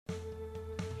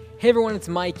Hey everyone, it's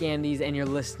Mike Andes, and you're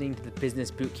listening to the Business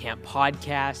Bootcamp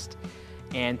podcast.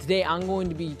 And today I'm going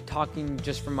to be talking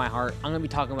just from my heart. I'm going to be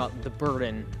talking about the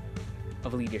burden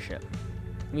of leadership.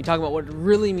 I'm going to be talking about what it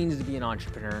really means to be an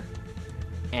entrepreneur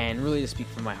and really to speak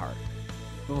from my heart.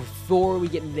 But before we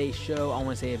get into today's show, I want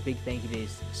to say a big thank you to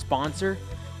today's sponsor,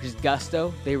 which is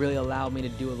Gusto. They really allow me to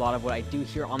do a lot of what I do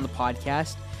here on the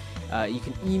podcast. You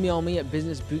can email me at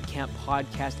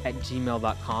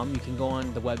businessbootcamppodcast@gmail.com. You can go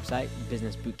on the website,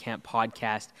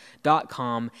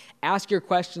 businessbootcamppodcast.com. Ask your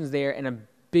questions there, and a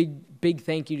big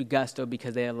thank you to Gusto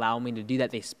because they allow me to do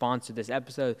that. They sponsor this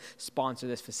episode, sponsor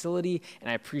this facility, and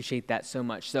I appreciate that so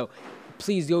much. So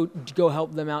please go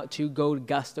help them out too. Go to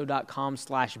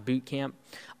gusto.com/bootcamp,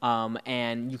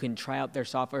 and you can try out their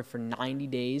software for 90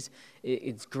 days.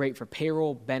 It's great for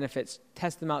payroll, benefits.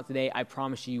 Test them out today. I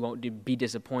promise you won't be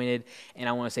disappointed. And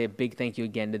I want to say a big thank you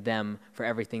again to them for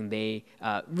everything they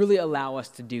really allow us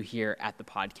to do here at the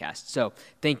podcast. So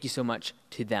thank you so much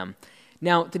to them.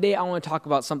 Now, today I want to talk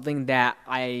about something that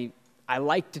I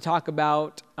like to talk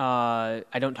about. I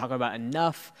don't talk about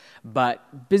enough,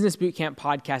 but Business Bootcamp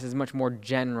podcast is much more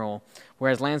general,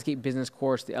 whereas Landscape Business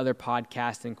Course, the other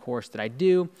podcast and course that I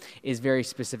do, is very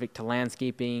specific to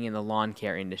landscaping and the lawn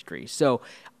care industry. So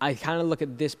I kind of look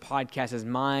at this podcast as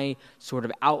my sort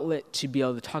of outlet to be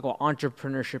able to talk about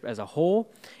entrepreneurship as a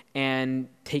whole, and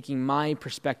taking my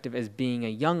perspective as being a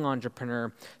young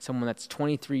entrepreneur, someone that's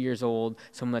 23 years old,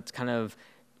 someone that's kind of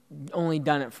only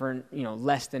done it for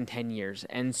less than 10 years.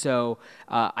 And so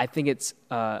I think it's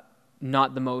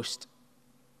not the most,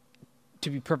 to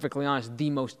be perfectly honest,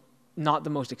 not the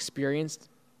most experienced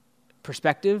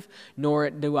perspective, nor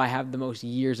do I have the most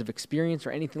years of experience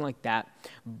or anything like that.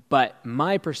 But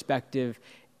my perspective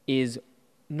is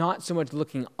not so much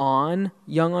looking on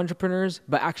young entrepreneurs,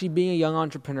 but actually being a young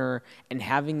entrepreneur and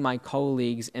having my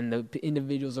colleagues and the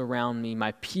individuals around me,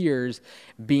 my peers,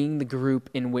 being the group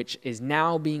in which is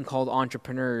now being called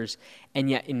entrepreneurs. And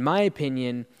yet, in my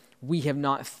opinion, we have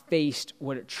not faced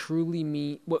what is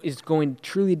going to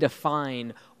truly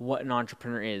define what an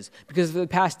entrepreneur is. Because for the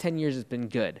past 10 years, it's been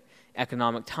good.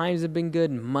 Economic times have been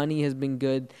good. Money has been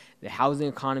good. The housing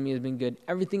economy has been good.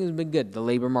 Everything has been good. The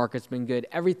labor market's been good.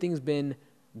 Everything's been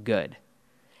good.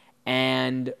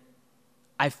 And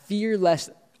I fear less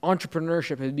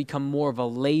entrepreneurship has become more of a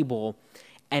label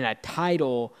and a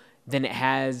title than it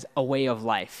has a way of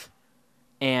life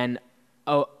and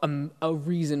a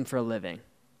reason for living.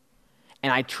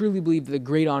 And I truly believe that the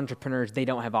great entrepreneurs, they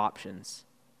don't have options.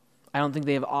 I don't think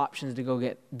they have options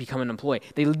to become an employee.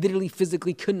 They literally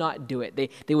physically could not do it.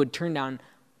 They would turn down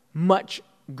much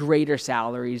greater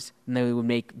salaries than they would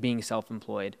make being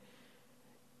self-employed.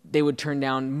 They would turn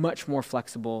down much more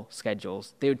flexible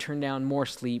schedules. They would turn down more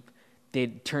sleep.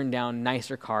 They'd turn down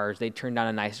nicer cars. They'd turn down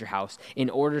a nicer house in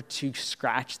order to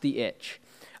scratch the itch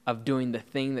of doing the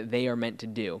thing that they are meant to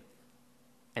do,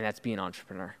 and that's be an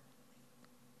entrepreneur.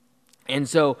 And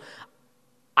so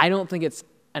I don't think it's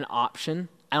an option.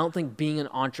 I don't think being an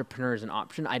entrepreneur is an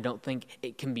option. I don't think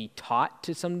it can be taught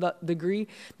to some degree.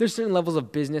 There's certain levels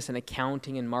of business and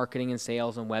accounting and marketing and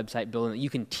sales and website building that you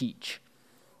can teach,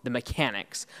 the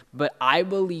mechanics. But I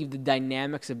believe the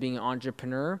dynamics of being an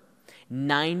entrepreneur,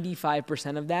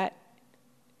 95% of that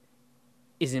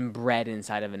is inbred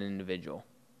inside of an individual.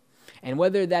 And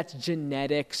whether that's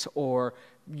genetics or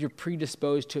you're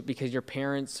predisposed to it because your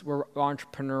parents were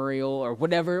entrepreneurial or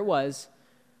whatever it was,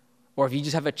 or if you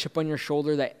just have a chip on your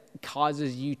shoulder that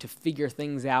causes you to figure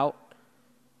things out,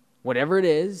 whatever it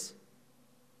is,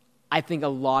 I think a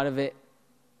lot of it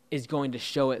is going to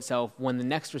show itself when the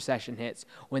next recession hits,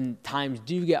 when times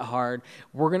do get hard.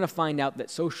 We're going to find out that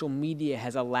social media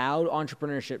has allowed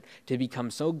entrepreneurship to become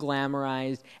so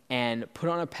glamorized and put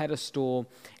on a pedestal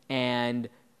and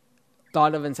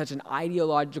thought of in such an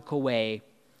ideological way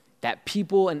that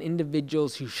people and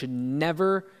individuals who should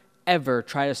never, ever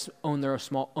try to own their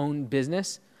own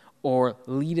business or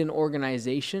lead an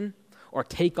organization or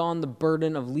take on the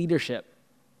burden of leadership,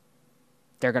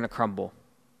 they're going to crumble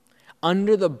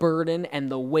under the burden and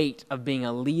the weight of being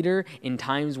a leader in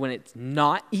times when it's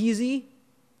not easy.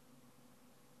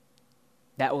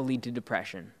 That will lead to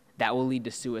depression. That will lead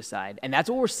to suicide. And that's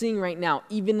what we're seeing right now,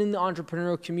 even in the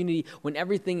entrepreneurial community, when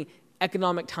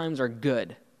economic times are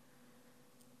good.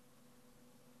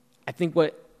 I think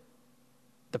what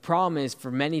the problem is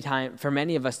for many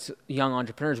of us young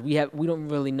entrepreneurs, we don't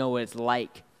really know what it's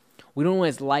like. We don't know what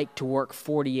it's like to work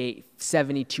 48,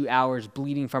 72 hours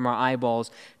bleeding from our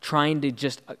eyeballs, trying to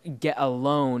just get a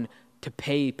loan to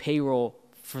pay payroll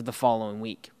for the following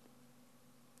week.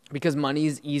 Because money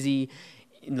is easy,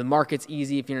 the market's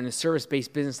easy. If you're in a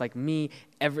service-based business like me,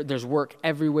 there's work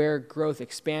everywhere, growth,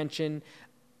 expansion.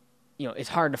 it's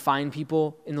hard to find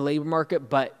people in the labor market,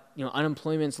 but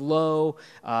unemployment's low,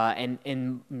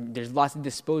 and there's lots of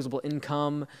disposable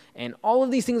income, and all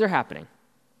of these things are happening.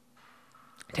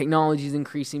 Technology is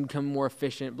increasing, becoming more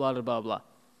efficient, blah, blah, blah, blah.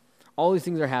 All these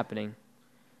things are happening.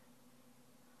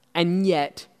 And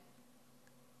yet,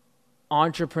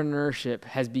 entrepreneurship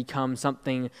has become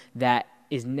something that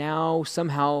is now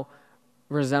somehow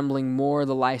resembling more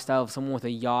the lifestyle of someone with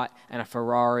a yacht and a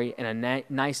Ferrari and a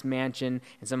nice mansion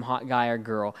and some hot guy or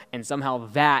girl. And somehow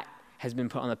that has been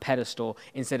put on the pedestal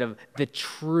instead of the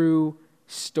true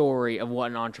story of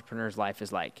what an entrepreneur's life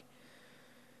is like.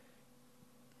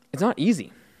 It's not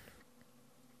easy.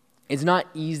 It's not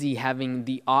easy having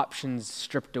the options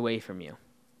stripped away from you.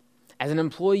 As an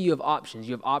employee, you have options.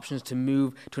 You have options to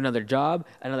move to another job,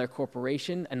 another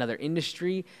corporation, another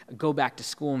industry, go back to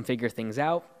school and figure things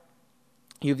out.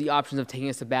 You have the options of taking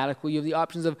a sabbatical. You have the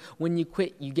options of when you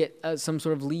quit, you get some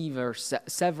sort of leave or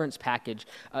severance package.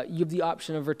 You have the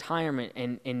option of retirement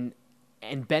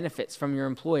and benefits from your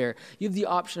employer. You have the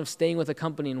option of staying with a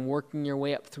company and working your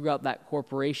way up throughout that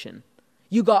corporation.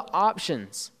 You got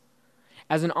options.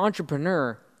 As an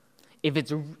entrepreneur,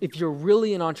 if you're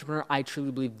really an entrepreneur, I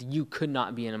truly believe you could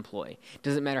not be an employee.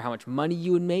 Doesn't matter how much money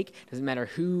you would make. Doesn't matter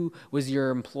who was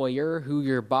your employer, who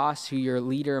your boss, who your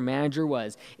leader or manager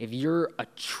was. If you're a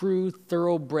true,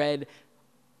 thoroughbred,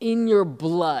 in your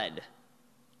blood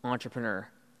entrepreneur,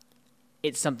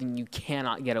 it's something you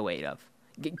cannot get away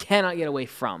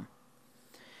from.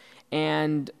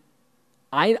 And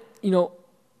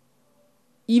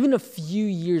even a few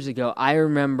years ago, I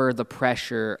remember the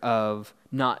pressure of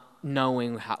not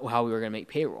knowing how we were going to make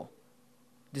payroll.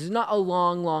 This is not a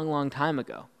long time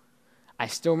ago. I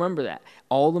still remember that.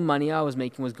 All the money I was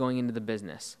making was going into the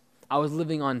business. I was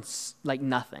living on like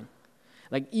nothing.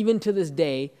 Like even to this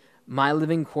day, my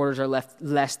living quarters are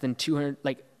less than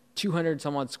 200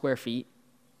 some odd square feet.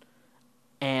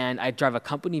 And I drive a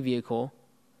company vehicle,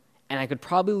 and I could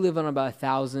probably live on about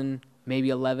 $1,000, maybe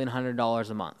 $1,100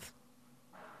 a month,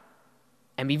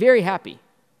 and be very happy.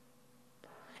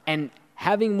 And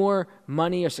having more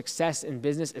money or success in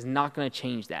business is not going to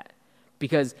change that,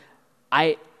 because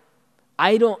I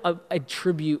don't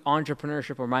attribute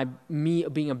entrepreneurship or me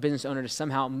being a business owner to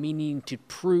somehow me needing to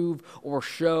prove or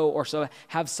show or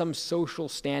have some social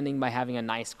standing by having a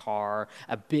nice car,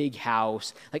 a big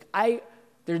house.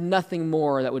 There's nothing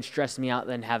more that would stress me out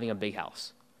than having a big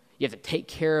house. You have to take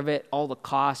care of it, all the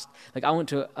cost. I went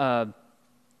to a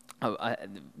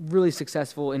really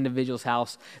successful individual's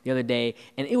house the other day,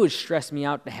 and it would stress me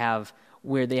out to have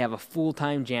where they have a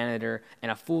full-time janitor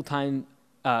and a full-time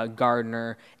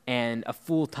gardener and a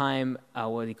full-time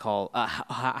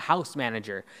house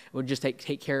manager. It would just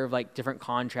take care of different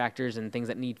contractors and things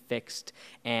that need fixed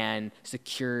and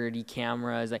security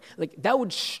cameras. That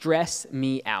would stress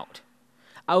me out.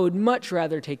 I would much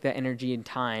rather take that energy and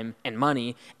time and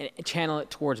money and channel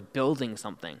it towards building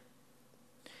something.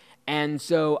 And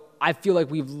so I feel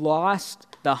like we've lost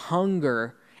the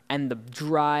hunger and the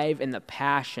drive and the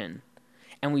passion.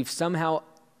 And we've somehow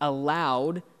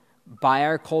allowed, by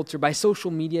our culture, by social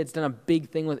media, it's done a big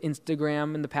thing with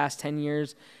Instagram in the past 10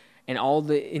 years, and all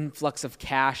the influx of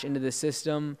cash into the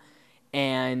system.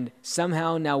 And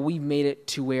somehow now we've made it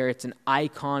to where it's an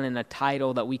icon and a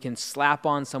title that we can slap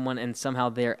on someone, and somehow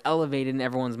they're elevated in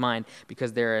everyone's mind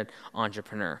because they're an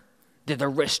entrepreneur. They're the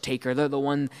risk taker. They're the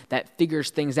one that figures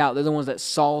things out. They're the ones that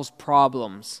solves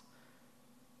problems.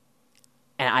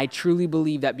 And I truly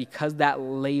believe that because that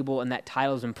label and that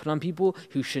title has been put on people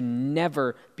who should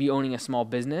never be owning a small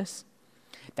business,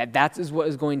 that is what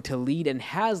is going to lead and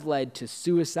has led to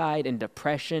suicide and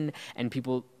depression and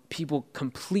people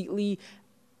completely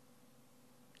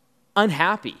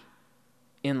unhappy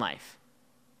in life,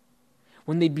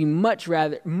 when they'd be much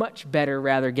better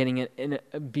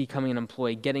becoming an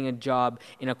employee, getting a job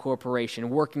in a corporation,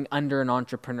 working under an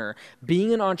entrepreneur.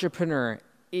 Being an entrepreneur,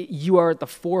 you are at the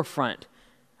forefront,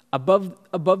 above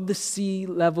the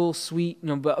C-level suite,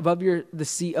 above the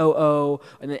COO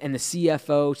and the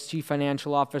CFO, Chief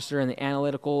Financial Officer, and the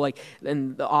analytical,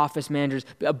 and the office managers.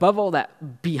 Above all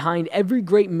that, behind every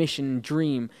great mission and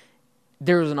dream,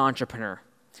 there was an entrepreneur.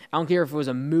 I don't care if it was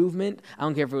a movement. I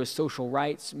don't care if it was social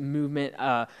rights movement,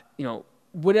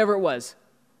 whatever it was,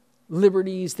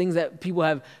 liberties, things that people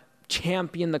have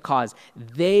championed the cause.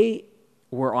 They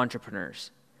were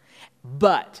entrepreneurs.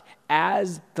 But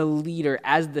as the leader,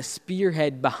 as the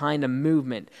spearhead behind a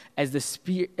movement, as the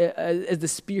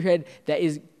spearhead that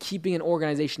is keeping an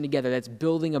organization together, that's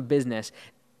building a business,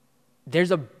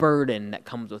 there's a burden that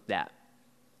comes with that.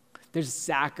 There's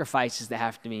sacrifices that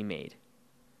have to be made.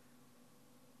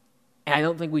 And I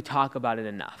don't think we talk about it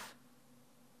enough.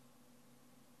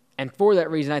 And for that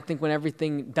reason, I think when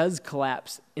everything does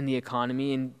collapse in the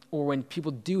economy or when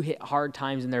people do hit hard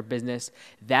times in their business,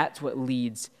 that's what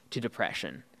leads to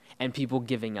depression and people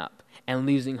giving up and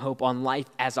losing hope on life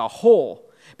as a whole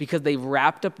because they've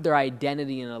wrapped up their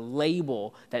identity in a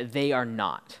label that they are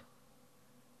not.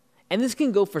 And this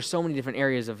can go for so many different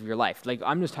areas of your life. Like,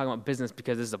 I'm just talking about business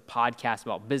because this is a podcast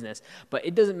about business, but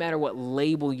it doesn't matter what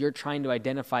label you're trying to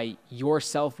identify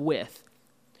yourself with.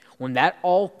 When that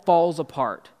all falls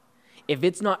apart, if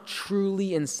it's not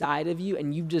truly inside of you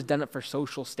and you've just done it for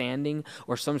social standing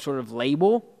or some sort of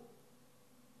label,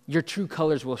 your true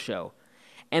colors will show.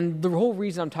 And the whole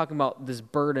reason I'm talking about this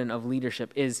burden of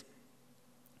leadership is,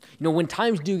 when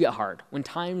times do get hard, when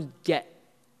times get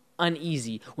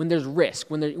uneasy, when there's risk,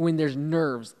 when there's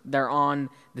nerves, they're on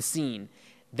the scene.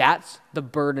 That's the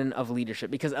burden of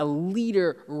leadership because a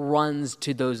leader runs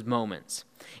to those moments.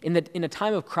 In a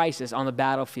time of crisis on the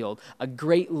battlefield, a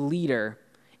great leader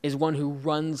is one who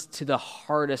runs to the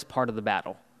hardest part of the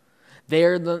battle.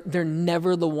 They're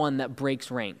never the one that breaks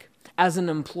rank. As an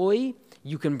employee,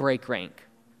 you can break rank.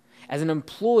 As an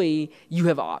employee, you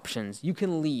have options. You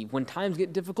can leave. When times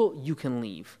get difficult, you can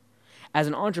leave. As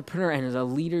an entrepreneur and as a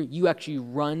leader, you actually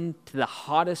run to the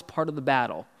hottest part of the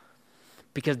battle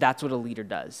because that's what a leader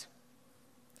does.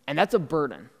 And that's a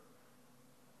burden.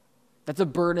 That's a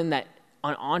burden that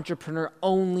an entrepreneur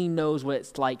only knows what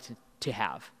it's like to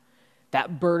have.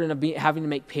 That burden of having to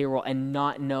make payroll and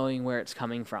not knowing where it's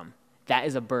coming from. That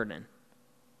is a burden.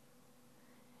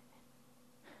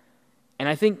 And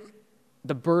I think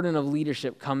the burden of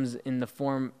leadership comes in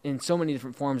so many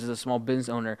different forms as a small business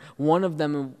owner. One of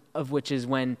them of which is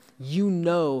when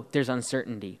there's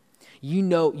uncertainty. You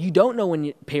don't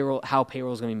know how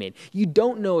payroll is going to be made. You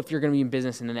don't know if you're going to be in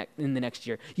business in the next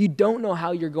year. You don't know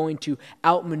how you're going to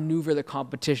outmaneuver the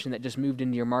competition that just moved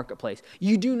into your marketplace.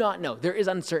 You do not know. There is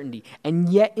uncertainty. And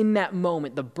yet in that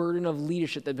moment, the burden of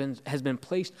leadership that has been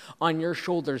placed on your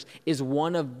shoulders is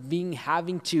one of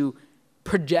having to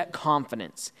project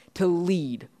confidence, to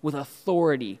lead with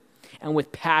authority and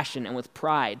with passion and with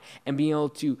pride and being able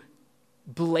to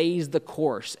blaze the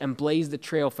course and blaze the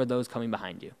trail for those coming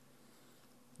behind you.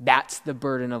 That's the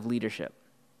burden of leadership.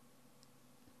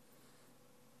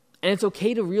 And it's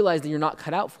okay to realize that you're not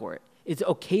cut out for it. It's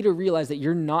okay to realize that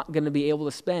you're not going to be able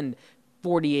to spend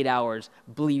 48 hours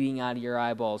bleeding out of your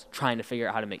eyeballs trying to figure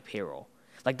out how to make payroll.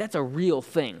 Like, that's a real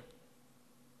thing.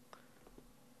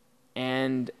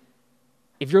 And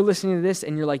if you're listening to this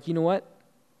and you're like, you know what?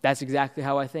 That's exactly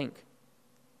how I think.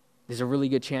 There's a really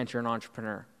good chance you're an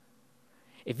entrepreneur.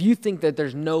 If you think that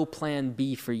there's no plan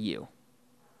B for you,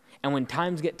 and when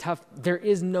times get tough, there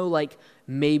is no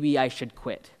maybe I should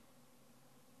quit.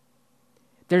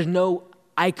 There's no,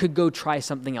 I could go try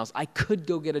something else. I could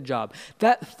go get a job.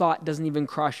 That thought doesn't even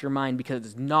cross your mind because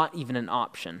it's not even an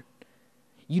option.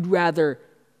 You'd rather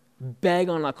beg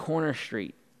on a corner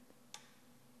street.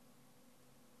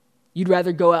 You'd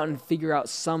rather go out and figure out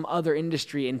some other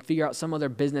industry and figure out some other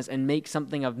business and make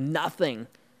something of nothing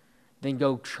than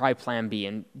go try plan B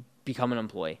and become an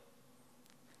employee.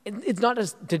 It's not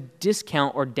just to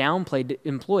discount or downplay the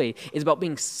employee. It's about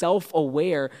being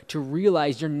self-aware to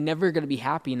realize you're never going to be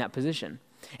happy in that position.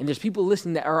 And there's people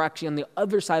listening that are actually on the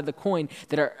other side of the coin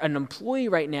that are an employee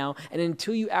right now, and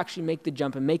until you actually make the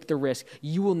jump and make the risk,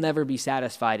 you will never be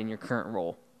satisfied in your current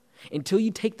role. Until you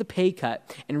take the pay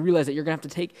cut and realize that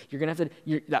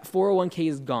that 401k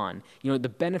is gone. The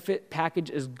benefit package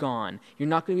is gone. You're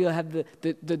not going to be able to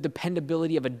have the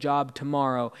dependability of a job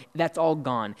tomorrow. That's all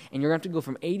gone. And you're going to have to go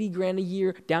from 80 grand a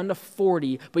year down to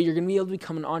 40, but you're going to be able to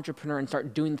become an entrepreneur and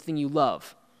start doing the thing you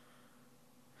love.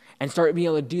 And start being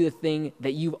able to do the thing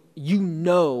that you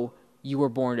were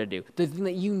born to do. The thing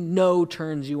that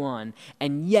turns you on.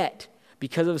 And yet,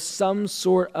 because of some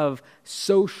sort of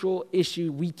social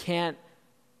issue, we can't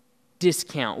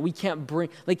discount. We can't bring,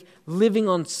 living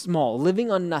on small, living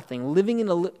on nothing, living in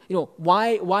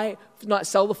why not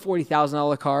sell the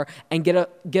 $40,000 car and get a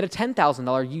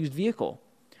 $10,000 used vehicle?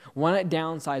 Why not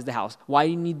downsize the house? Why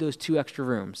do you need those 2 extra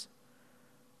rooms?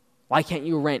 Why can't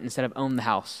you rent instead of own the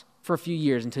house for a few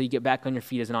years until you get back on your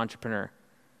feet as an entrepreneur?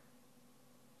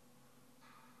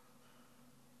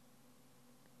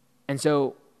 And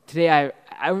so, today,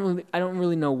 I don't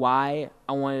really know why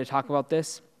I wanted to talk about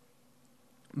this,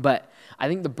 but I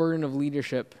think the burden of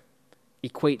leadership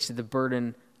equates to the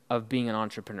burden of being an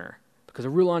entrepreneur, because a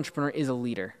real entrepreneur is a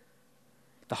leader.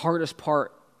 The hardest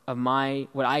part of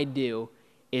what I do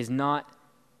is not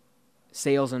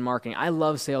sales and marketing. I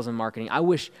love sales and marketing. I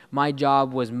wish my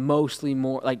job was mostly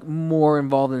more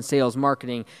involved in sales,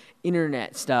 marketing,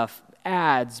 internet stuff,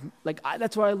 ads.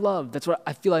 That's what I love. That's what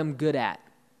I feel I'm good at.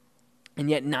 And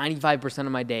yet 95%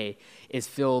 of my day is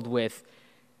filled with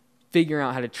figuring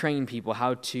out how to train people,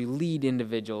 how to lead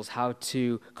individuals, how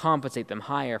to compensate them,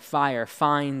 hire, fire,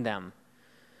 find them.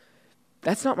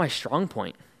 That's not my strong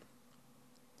point.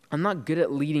 I'm not good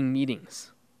at leading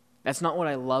meetings. That's not what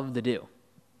I love to do.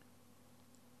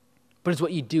 But it's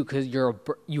what you do because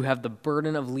you have the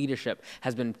burden of leadership.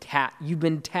 You've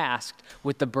been tasked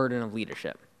with the burden of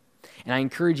leadership. And I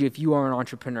encourage you, if you are an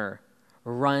entrepreneur,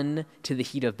 run to the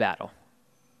heat of battle.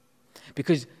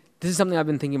 Because this is something I've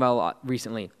been thinking about a lot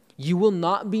recently. You will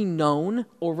not be known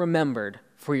or remembered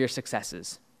for your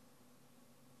successes.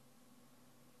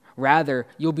 Rather,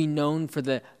 you'll be known for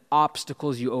the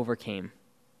obstacles you overcame.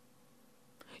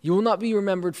 You will not be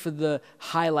remembered for the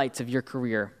highlights of your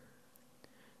career.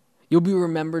 You'll be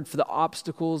remembered for the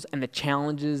obstacles and the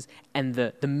challenges and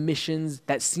the missions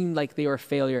that seemed like they were a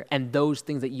failure and those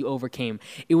things that you overcame.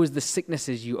 It was the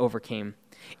sicknesses you overcame.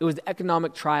 It was the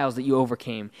economic trials that you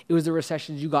overcame. It was the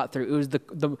recessions you got through. It was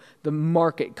the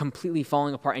market completely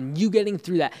falling apart and you getting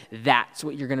through that. That's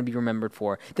what you're going to be remembered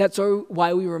for. That's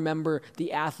why we remember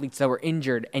the athletes that were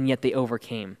injured and yet they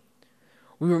overcame.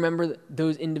 We remember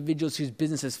those individuals whose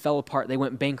businesses fell apart, they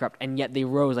went bankrupt, and yet they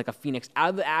rose like a phoenix out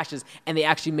of the ashes, and they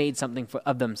actually made something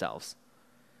of themselves.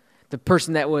 The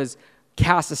person that was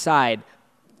cast aside,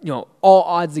 all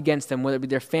odds against them, whether it be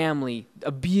their family,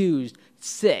 abused,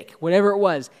 sick, whatever it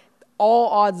was, all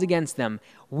odds against them,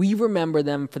 we remember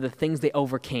them for the things they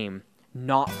overcame,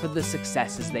 not for the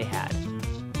successes they had.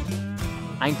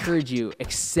 I encourage you,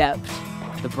 accept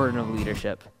the burden of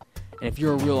leadership. And if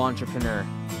you're a real entrepreneur,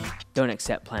 don't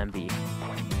accept plan B.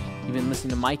 You've been listening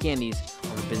to Mike Andes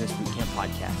on the Business Bootcamp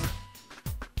Podcast.